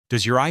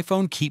Does your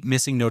iPhone keep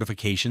missing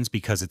notifications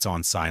because it's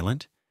on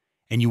silent?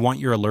 And you want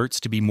your alerts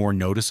to be more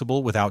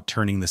noticeable without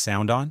turning the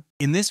sound on?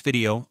 In this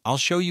video, I'll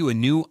show you a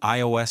new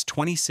iOS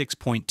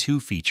 26.2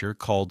 feature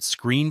called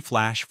Screen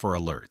Flash for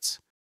Alerts,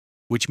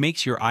 which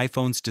makes your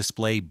iPhone's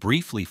display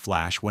briefly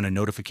flash when a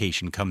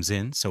notification comes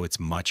in, so it's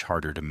much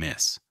harder to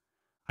miss.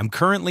 I'm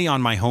currently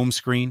on my home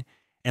screen,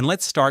 and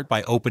let's start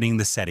by opening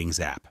the Settings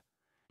app.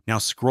 Now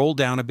scroll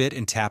down a bit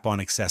and tap on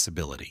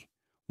Accessibility.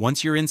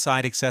 Once you're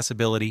inside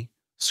Accessibility,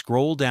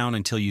 scroll down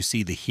until you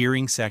see the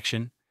Hearing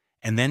section,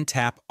 and then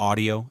tap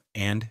Audio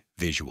and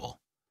Visual.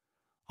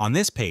 On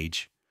this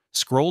page,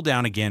 scroll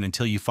down again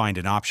until you find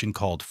an option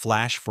called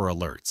Flash for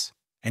Alerts,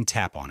 and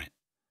tap on it.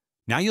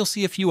 Now you'll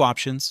see a few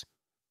options.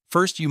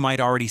 First, you might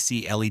already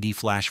see LED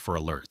Flash for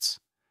Alerts.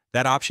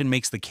 That option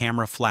makes the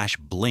camera flash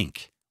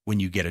blink when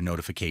you get a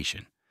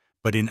notification.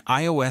 But in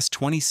iOS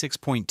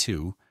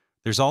 26.2,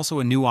 there's also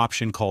a new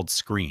option called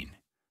Screen.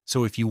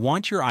 So if you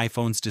want your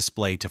iPhone's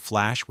display to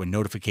flash when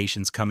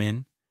notifications come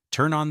in,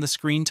 turn on the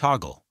screen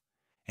toggle.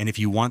 And if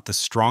you want the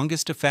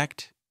strongest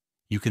effect,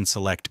 you can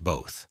select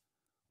both,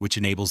 which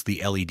enables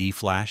the LED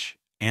flash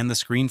and the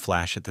screen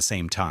flash at the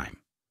same time.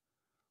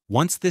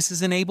 Once this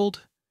is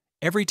enabled,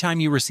 every time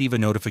you receive a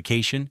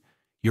notification,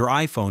 your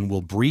iPhone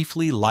will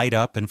briefly light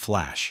up and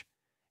flash,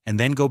 and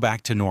then go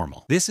back to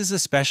normal. This is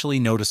especially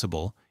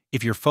noticeable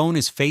if your phone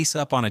is face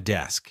up on a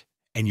desk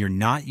and you're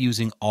not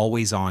using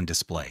always-on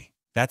display.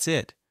 That's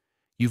it.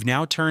 You've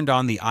now turned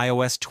on the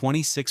iOS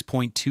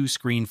 26.2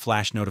 screen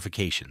flash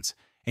notifications,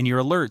 and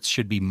your alerts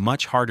should be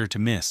much harder to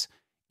miss,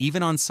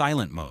 even on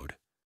silent mode.